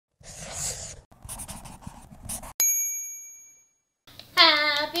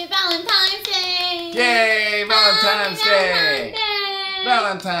Valentine's Day!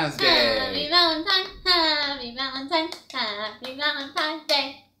 Valentine's Day! Happy Valentine, happy Valentine, happy Valentine's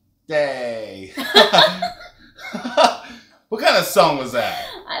Day. Day. What kind of song was that?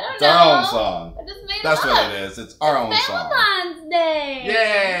 I don't It's know. our own song. I just made it That's up. what it is. It's our own song. Valentine's Day.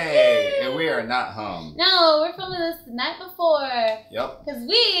 Yay! Woo. And we are not home. No, we're filming this the night before. Yep. Because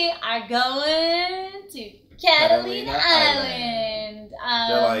we are going to Catalina Island.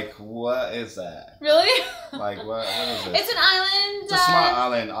 They're like, what is that? Really? Like, what is this? It's an island. It's a small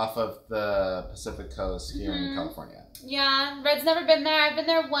island off of the Pacific coast here in California. Yeah, Red's never been there. I've been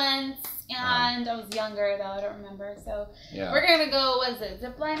there once, and I was younger though. I don't remember. So Yeah. we're gonna go. What is it?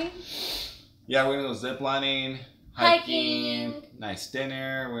 Zip lining? Yeah, we're gonna go zip lining, hiking, nice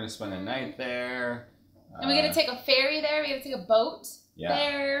dinner. We're gonna spend the night there. And we're gonna take a ferry there. We're gonna take a boat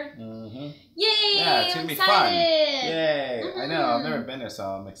there. Mm-hmm. Yay! Yeah, it's gonna be excited. fun. Yay! I know. I've never been there, so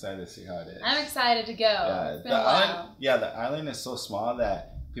I'm excited to see how it is. I'm excited to go. Yeah, It's been a while. the island is so small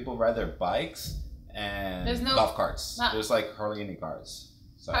that people ride their bikes and There's no golf carts. There's like hardly any cars.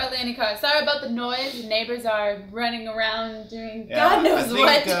 So. Hardly any cars. Sorry about the noise. The neighbors are running around doing Yeah, God knows I think,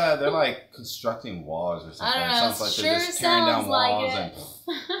 what. they're like constructing walls or something. I don't know. It sounds like Sure they're just tearing down sounds like walls it. and.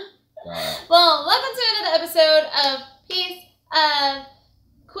 Well, welcome to another episode of Piece of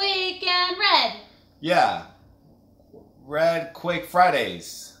Quake and Red. Yeah. Red Quake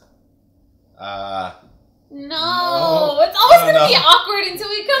Fridays. No, it's always going to be awkward until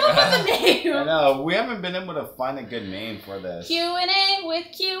we come up with a name. I know. We haven't been able to find a good name for this. Q&A with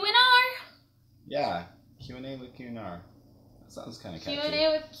Q&R. Yeah. Q&A with Q&R. That sounds kind of catchy.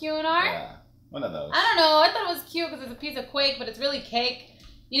 Q&A with Q&R? Yeah. One of those. I don't know. I thought it was cute because it's a piece of Quake, but it's really cake.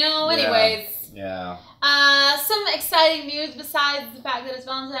 You know, anyways. Yeah. Some exciting news besides the fact that it's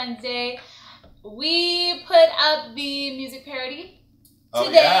Valentine's Day. We put up the music parody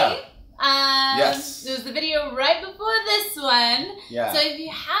today. Yeah. Yes. It was the video right before this one. Yeah. So if you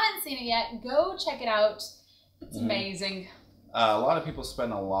haven't seen it yet, go check it out. It's amazing. A lot of people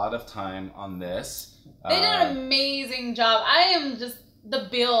spend a lot of time on this. They did an amazing job. I am just, the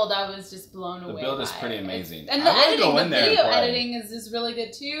build, I was just blown away. The build is by pretty it. amazing. And the editing, the video and editing is just really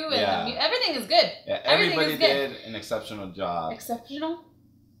good too. And everything is good. Yeah, Everything everybody is good. did an exceptional job. Exceptional?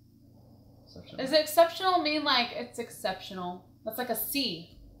 Exceptional. Is it exceptional mean like it's exceptional? That's like a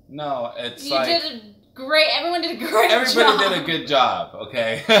C. No, it's You like... did a great, everyone did a great job. Everybody did a good job,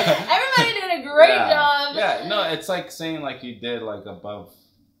 okay? Everybody did a great job. Yeah, no, it's like saying like you did like above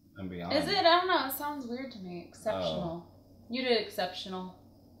and beyond. Is it? I don't know. It sounds weird to me. Exceptional. You did exceptional.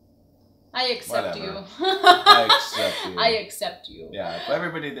 I accept Whatever. you. I accept you. I accept you. Yeah, but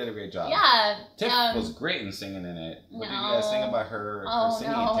everybody did a great job. Yeah. Tiff was great in singing in it. What did you guys think about her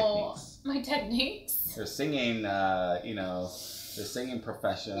singing techniques? My techniques? Her singing, you know, the singing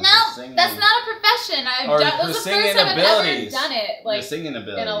profession. No, that's not a profession. Or that was her the singing first time I've ever abilities. done it. Like, Her singing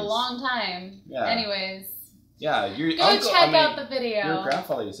abilities. in a long time. Yeah. Anyways. Yeah, your Go uncle, check out the video. Your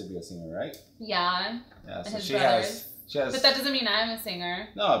grandfather used to be a singer, right? Yeah. Yeah, so his she brothers. has. But that doesn't mean I'm a singer.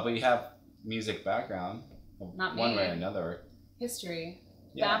 No, but you have music background. Not one me. way or another. History.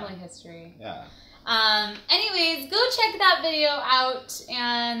 Yeah. Family history. Yeah. Anyways, go check that video out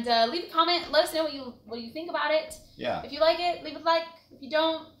and leave a comment. Let us know what you think about it. Yeah. If you like it, leave a like. If you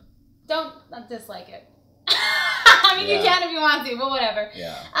don't dislike it. I mean, you can if you want to, but whatever.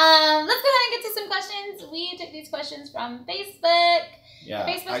 Yeah. Let's go ahead and get to some questions. We took these questions from Facebook. Yeah.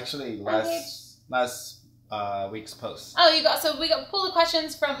 Facebook Actually, last week's post. Oh, we got pull the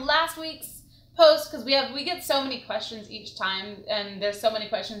questions from last week's post because we get so many questions each time, and there's so many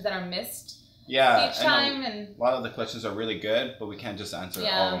questions that are missed. Yeah, each time, and a lot of the questions are really good, but we can't just answer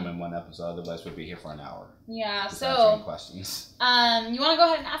all of them in one episode. Otherwise, we'd be here for an hour. Yeah, just so answering questions. You want to go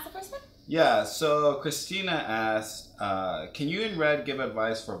ahead and ask the first one? Yeah. So Christina asked, "Can you and Red give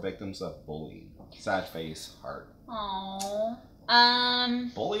advice for victims of bullying?" Sad face, heart.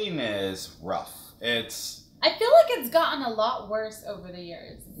 Aww. Bullying is rough. I feel like it's gotten a lot worse over the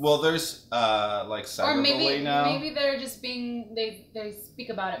years. Well, there's like cyberbullying now. Maybe they're just they speak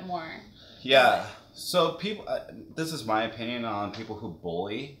about it more. Yeah. So people, this is my opinion on people who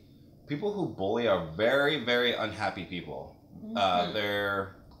bully. People who bully are very, very unhappy people.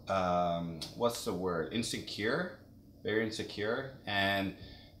 They're, what's the word? Insecure. Very insecure. And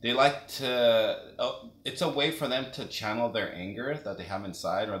they like to, it's a way for them to channel their anger that they have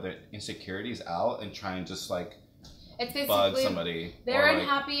inside or their insecurities out and try and just like it's basically bug somebody. They're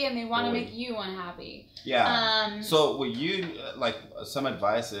unhappy and they want to make you unhappy. Yeah. So what you, like some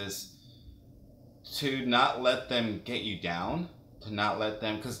advice is, to not let them get you down, to not let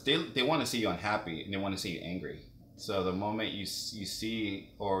them, because they want to see you unhappy and they want to see you angry. So the moment you see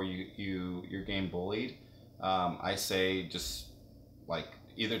or you're getting bullied, I say just like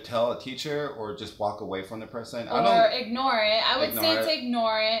either tell a teacher or just walk away from the person. Or ignore it. I would say to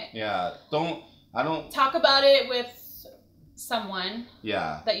ignore it. Yeah. I don't talk about it with someone.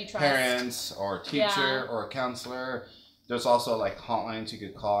 Yeah. That you trust. Parents or a teacher or a counselor. There's also like hotlines you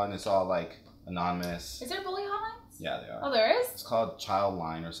could call, and it's all like anonymous. Is there bully hotlines? Yeah, there are. Oh, there is? It's called Child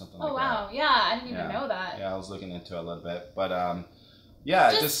Line or something like that. Oh, wow. Yeah, I didn't even know that. Yeah, I was looking into it a little bit. But,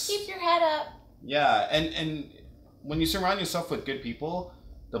 yeah. Just keep your head up. Yeah, and when you surround yourself with good people,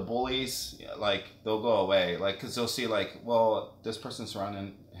 the bullies, like, they'll go away. Like, because they'll see, like, well, this person's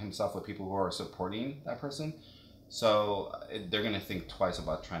surrounding himself with people who are supporting that person. So they're going to think twice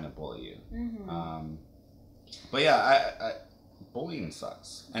about trying to bully you. Mm-hmm. But, yeah, bullying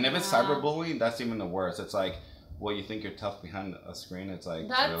sucks. And if it's cyberbullying, that's even the worst. It's like, well, you think you're tough behind a screen. It's like,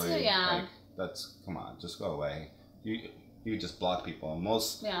 that's really, like, come on, just go away. You just block people.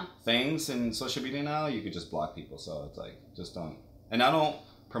 Most things in social media now, you could just block people. So it's like, just don't. And I don't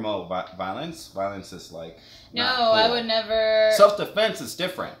promote violence. Violence is like, no, cool. I would never. Self-defense is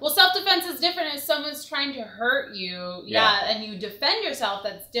different. Well, self-defense is different if someone's trying to hurt you. Yeah, and you defend yourself,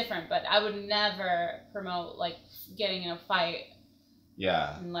 that's different. But I would never promote, like, getting in a fight.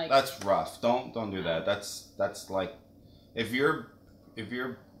 Yeah, and like, that's rough. Don't do that. That's like, if you're, if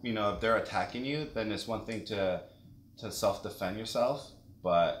they're attacking you, then it's one thing to self-defend yourself,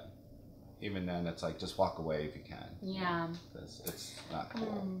 but even then, it's like, just walk away if you can. Yeah. Because it's not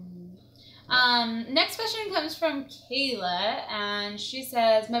cool. Next question comes from Kayla, and she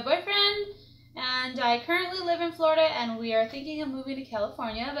says, my boyfriend and I currently live in Florida, and we are thinking of moving to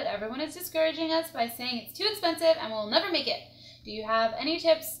California, but everyone is discouraging us by saying it's too expensive and we'll never make it. Do you have any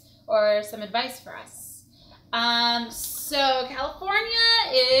tips or some advice for us? So California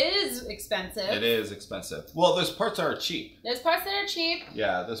is expensive. It is expensive. Well, there's parts that are cheap. There's parts that are cheap.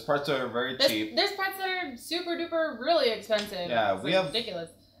 Yeah, there's parts that are very cheap. There's parts that are super duper really expensive. Yeah, it's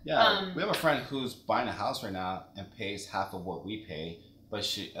ridiculous. Yeah, we have a friend who's buying a house right now and pays half of what we pay, but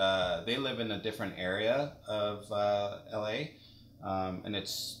they live in a different area of LA, and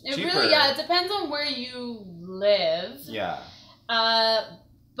it's cheaper. Really, it depends on where you live. Yeah.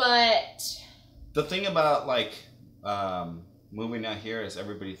 But the thing about like moving out here is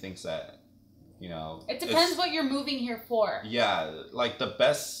everybody thinks that, it depends what you're moving here for. Yeah, like the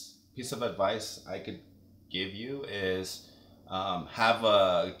best piece of advice I could give you is have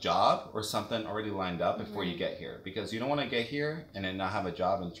a job or something already lined up before you get here, because you don't want to get here and then not have a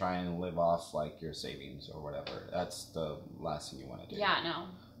job and try and live off like your savings or whatever. That's the last thing you want to do. Yeah, no,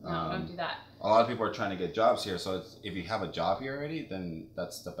 don't do that. A lot of people are trying to get jobs here, so if you have a job here already, then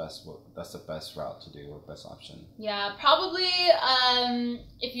that's the best route to do, or best option. Yeah, probably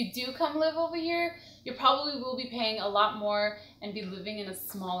if you do come live over here, you probably will be paying a lot more and be living in a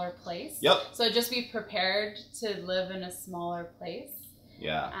smaller place. Yep. So just be prepared to live in a smaller place.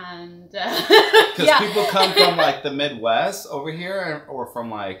 Yeah. And because people come from like the Midwest over here, or from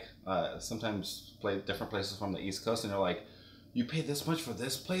like sometimes different places from the East Coast, and they're like, you pay this much for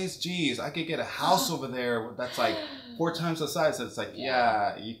this place? Jeez, I could get a house over there that's like 4 times the size. So it's like,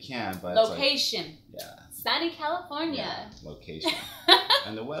 yeah, you can, but location. It's like, sunny California. Yeah, location.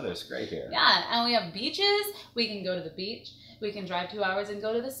 And the weather's great here. Yeah, and we have beaches. We can go to the beach. We can drive 2 hours and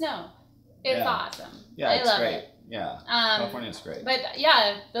go to the snow. It's awesome. Yeah, I love great. it. Yeah, California's great. But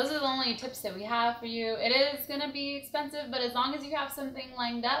yeah, those are the only tips that we have for you. It is going to be expensive, but as long as you have something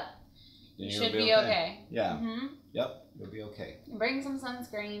lined up, you should be okay. Yeah. Mm-hmm. Yep. You'll be okay. Bring some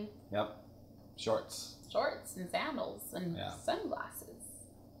sunscreen. Yep. Shorts and sandals and sunglasses.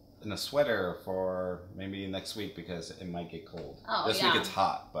 And a sweater for maybe next week, because it might get cold. Oh, this week it's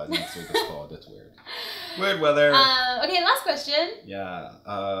hot, but next week it's cold. It's weird. Weird weather. Okay, last question. Yeah.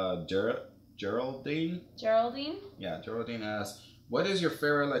 Geraldine? Yeah, Geraldine asks, what is your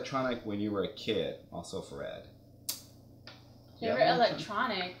favorite electronic when you were a kid? Also for Ed. Favorite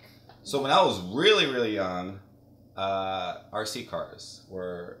electronic? So when I was really, really young, RC cars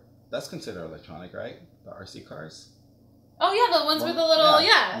that's considered electronic, right? The RC cars. Oh yeah, the ones with the little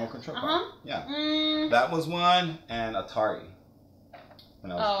remote control car. Yeah. That was one, and Atari.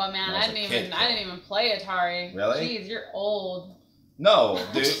 I didn't even play Atari. Really? Jeez, you're old. No,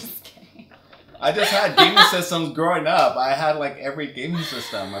 dude. Just kidding. I just had gaming systems growing up. I had like every gaming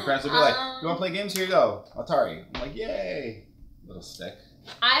system. My parents would be like, "You want to play games? Here you go, Atari." I'm like, "Yay!" Little stick.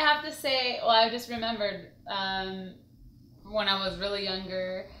 I have to say, I just remembered when I was really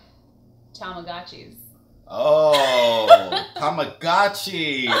younger, Tamagotchis. Oh,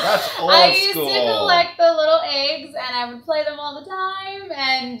 Tamagotchi. That's old school. I used to collect the little eggs, and I would play them all the time,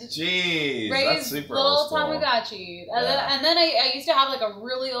 and raise little old school. Tamagotchi. And then I used to have like a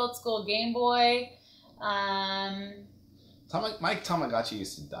really old school Game Boy. My Tamagotchi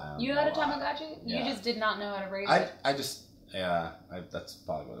used to die on me. You had a Tamagotchi? Yeah. You just did not know how to raise it. That's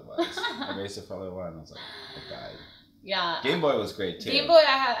probably what it was. I raised it for a little while and I was like, it died. Yeah. Game Boy was great too. Game Boy,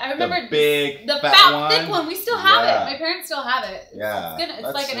 I remember the fat, thick one. We still have Yeah. it. My parents still have it. Yeah.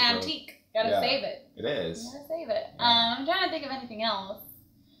 It's like an antique. Gotta save it. It is. You gotta save it. Yeah. I'm trying to think of anything else.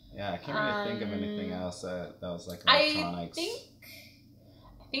 Yeah, I can't really think of anything else that was like electronics. I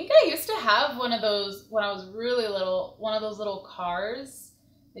think I used to have one of those when I was really little. One of those little cars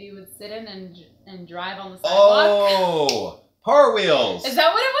that you would sit in and drive on the sidewalk. Oh, Power Wheels. Is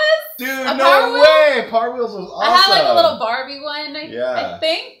that what it was? Dude, no way. Power Wheels was awesome. I had like a little Barbie one. I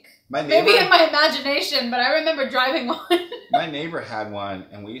think. Maybe in my imagination, but I remember driving one. My neighbor had one,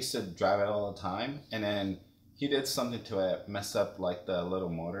 and we used to drive it all the time. And then he did something to it, messed up like the little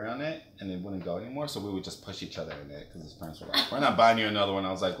motor on it, and it wouldn't go anymore. So we would just push each other in it because his parents were like, "We're not buying you another one."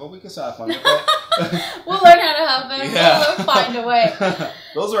 I was like, "Well, we can still have fun with it." We'll learn how to have fun. Yeah. We'll find a way.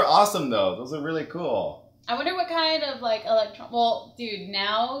 Those are awesome, though. Those are really cool. I wonder what kind of like Well, dude,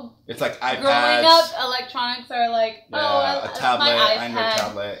 now it's like iPads. Growing up, electronics are like a tablet. my iPad. I know a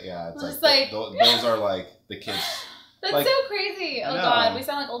tablet. Yeah, it's like those are like the kids. That's like, so crazy. Oh God, we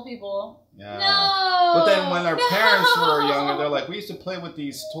sound like old people. Yeah. No. But then when our parents were younger, they're like, we used to play with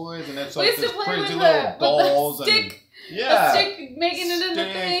these toys, and it's like this crazy little dolls with the stick, and yeah, the stick making it into the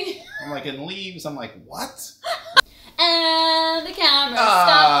thing. I'm like, and leaves. I'm like, what? And the camera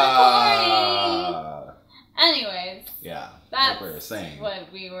stopped recording. Anyways. Yeah. That's what we were saying.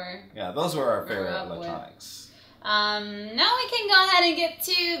 What we were. Yeah, those were our favorite electronics. Now we can go ahead and get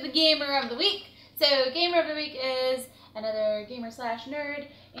to the Gamer of the Week. So Gamer of the Week is another gamer/nerd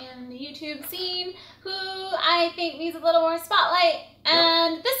in the YouTube scene who I think needs a little more spotlight.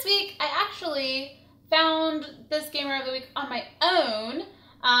 And this week I actually found this Gamer of the Week on my own.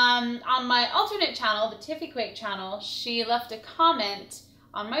 On my alternate channel, the Tiffy Quake channel, she left a comment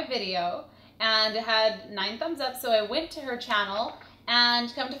on my video and it had 9 thumbs up, so I went to her channel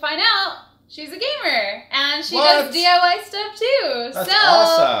and come to find out she's a gamer and she does DIY stuff too. That's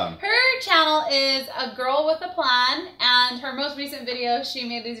awesome. Her channel is A Girl with a Plan, and her most recent video she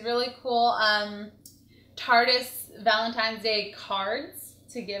made these really cool TARDIS Valentine's Day cards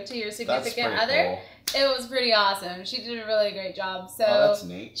to give to your significant other. Cool. It was pretty awesome. She did a really great job. So that's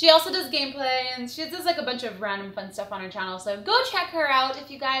neat. She also does gameplay and she does like a bunch of random fun stuff on her channel. So go check her out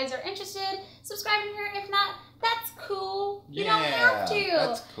if you guys are interested. Subscribe to her. If not, that's cool. You don't have to.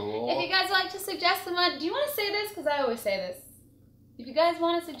 That's cool. If you guys like to suggest someone, do you want to say this? Because I always say this. If you guys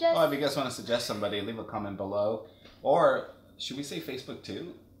want to suggest. Well, if you guys want to suggest somebody, leave a comment below. Or should we say Facebook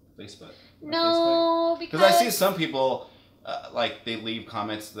too? Facebook. No, because I see some people. Like they leave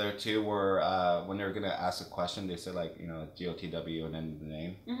comments there too, where when they're gonna ask a question, they say like GOTW and then the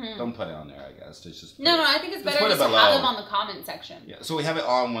name. Mm-hmm. Don't put it on there, I guess. No, I think it's better just to have them on the comment section. Yeah, so we have it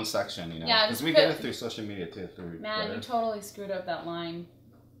all in one section, Yeah, because we get it through social media too. Man, you totally screwed up that line.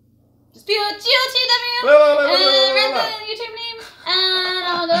 Just be GOTW and write the YouTube name, and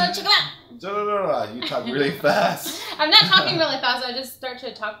I'll go check it out. You talk really fast. I'm not talking really fast. I just start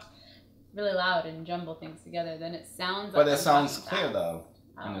to talk really loud and jumble things together, then it sounds like it sounds clear though,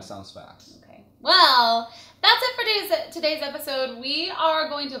 and it sounds fast. Okay. Well, that's it for today's episode. We are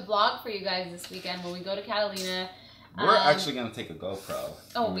going to vlog for you guys this weekend when we go to Catalina. We're actually going to take a GoPro.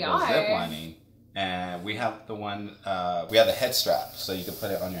 Oh, we are. Ziplining, and we have the one, we have the head strap, so you can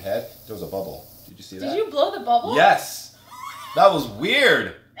put it on your head. There was a bubble. Did you see that? Did you blow the bubble? Yes. That was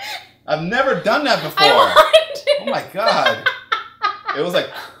weird. I've never done that before. Oh my God. It was like...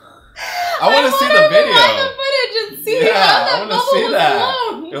 I want to see the video. The footage and see how that bubble was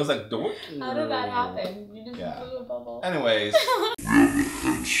blown. It was like, how did that happen? You just blew a bubble. Anyways.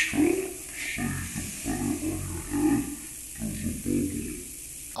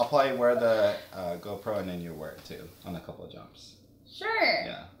 I'll probably wear the GoPro and then you wear it too on a couple of jumps. Sure.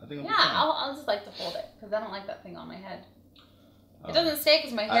 Yeah, I think. I'll just like to hold it because I don't like that thing on my head. It doesn't stay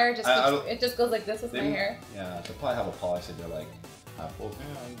because my hair just goes like this with my hair. Yeah, they probably have a policy. They're like. Both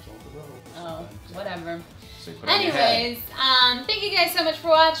hands on the road. Oh, whatever. So anyways, thank you guys so much for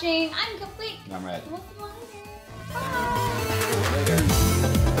watching. I'm Complete. I'm Red. We'll see you later. Bye.